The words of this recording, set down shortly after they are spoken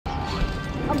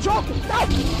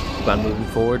Keep on moving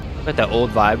forward. Got that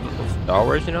old vibe of Star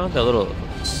Wars, you know? That little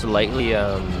slightly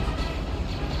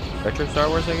retro Star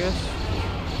Wars, I guess.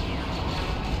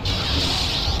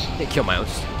 They kill my own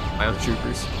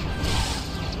troopers.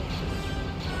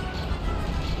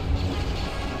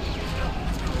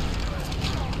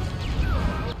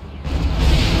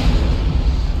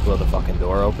 Blow the fucking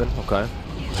door open. Okay.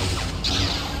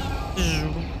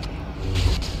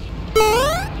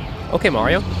 Okay,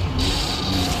 Mario.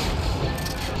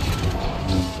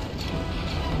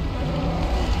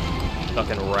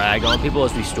 Fucking rag on people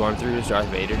as we storm through this Darth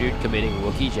Vader dude committing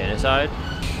Wookiee genocide.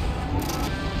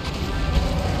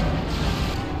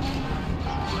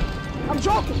 I'm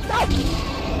joking.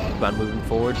 Keep on moving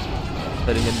forward,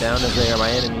 letting them down as they are my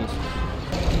enemies.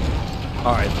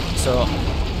 Alright, so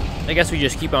I guess we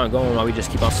just keep on going while we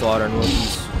just keep on slaughtering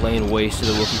Wookiees, laying waste to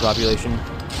the Wookiee population.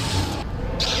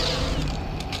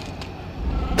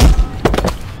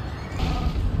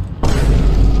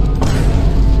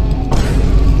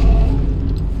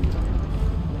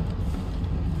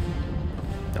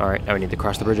 Alright, now we need to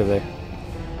cross the bridge over there.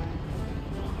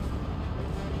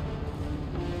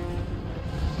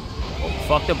 Oh,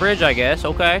 fuck the bridge, I guess.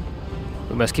 Okay.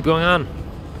 We must keep going on.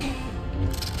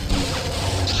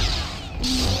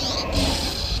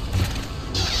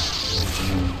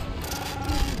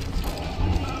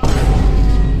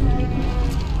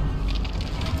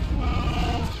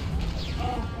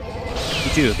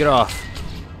 You too, get off.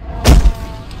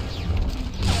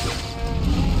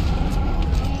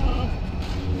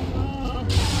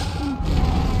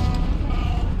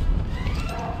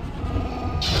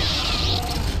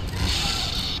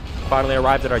 Finally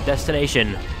arrived at our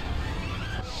destination.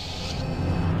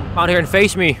 Come out here and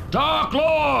face me. Dark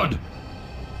Lord!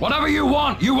 Whatever you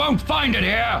want, you won't find it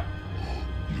here!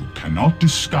 You cannot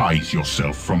disguise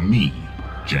yourself from me,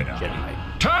 Jedi.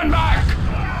 Turn back!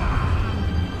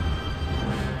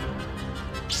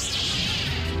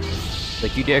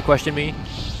 Like you dare question me?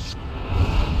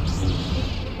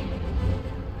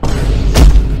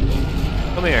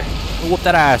 Come here. Whoop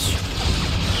that ass.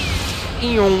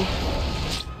 Ew.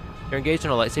 You're engaged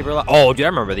in a lightsaber. Oh, dude, I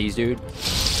remember these, dude.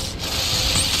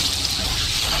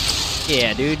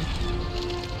 Yeah, dude.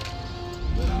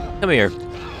 Come here.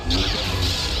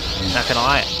 Not gonna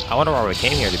lie, I wonder why we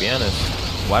came here, to be honest.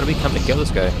 Why did we come to kill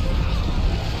this guy?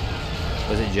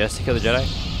 Was it just to kill the Jedi?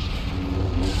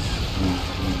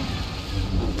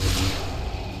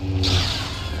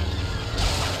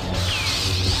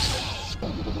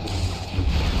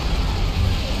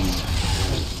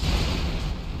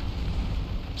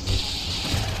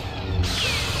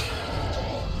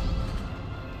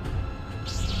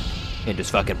 Can't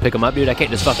just fucking pick him up, dude. I can't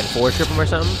just fucking force trip him or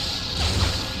something.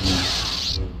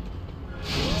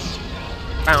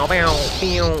 Bow, bow,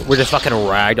 bow. We're just fucking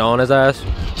ragged on his ass.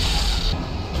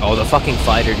 Oh, the fucking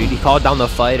fighter, dude. He called down the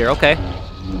fighter. Okay.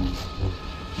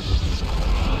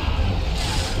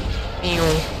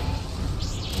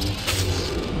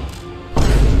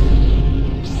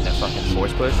 That fucking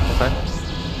force push. Okay.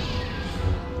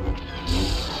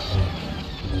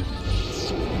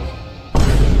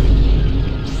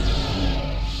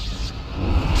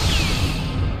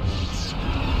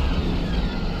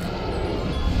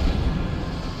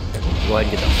 Go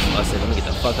ahead and get the let me get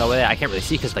the fuck out of there. I can't really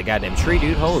see because of the goddamn tree,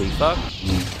 dude. Holy fuck.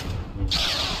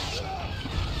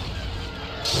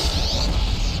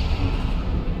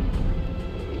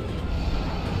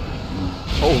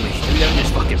 Holy shit, that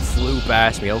just fucking flew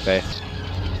past me. Okay.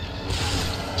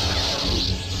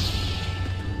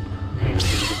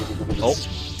 Oh,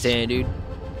 stand, dude.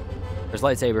 There's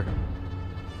lightsaber.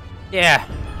 Yeah,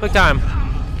 quick time.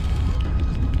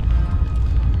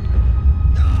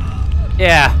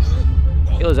 Yeah.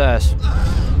 Kill his ass.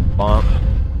 Bonk.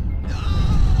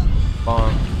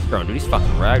 Bonk. Bro, dude, he's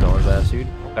fucking ragged on his ass, dude.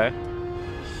 Okay.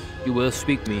 You will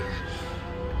speak to me.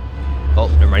 Oh,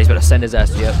 never mind. He's about to send his ass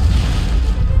to you.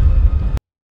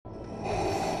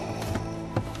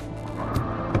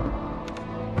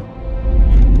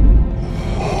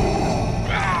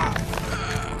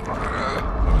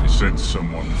 I sense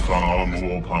someone far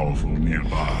more powerful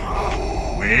nearby.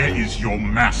 Where is your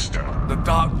master? The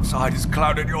dark side has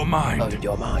clouded your mind. Clouded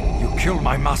your mind. You killed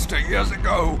my master years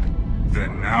ago.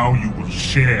 Then now you will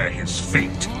share his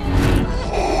fate.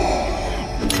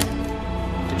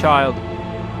 The child.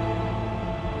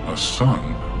 A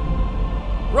son?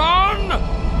 Run!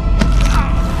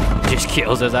 Just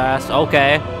kills his ass.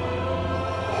 Okay.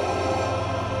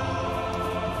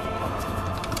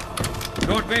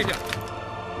 Darth Vader.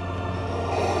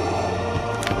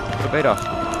 Darth Vader.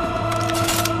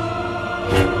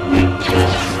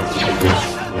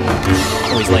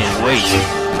 Oh, he's laying waste.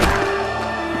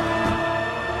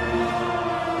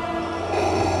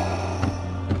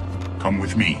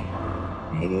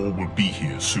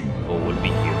 here soon. Or will be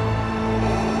here.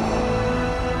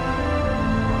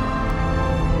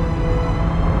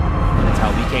 That's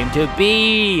how we came to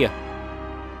be!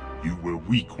 You were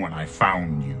weak when I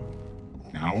found you.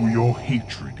 Now your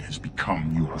hatred has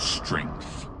become your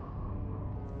strength.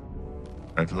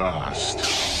 At last,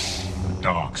 the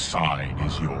dark side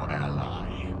is your ally.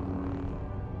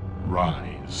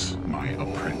 Rise, my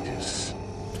apprentice.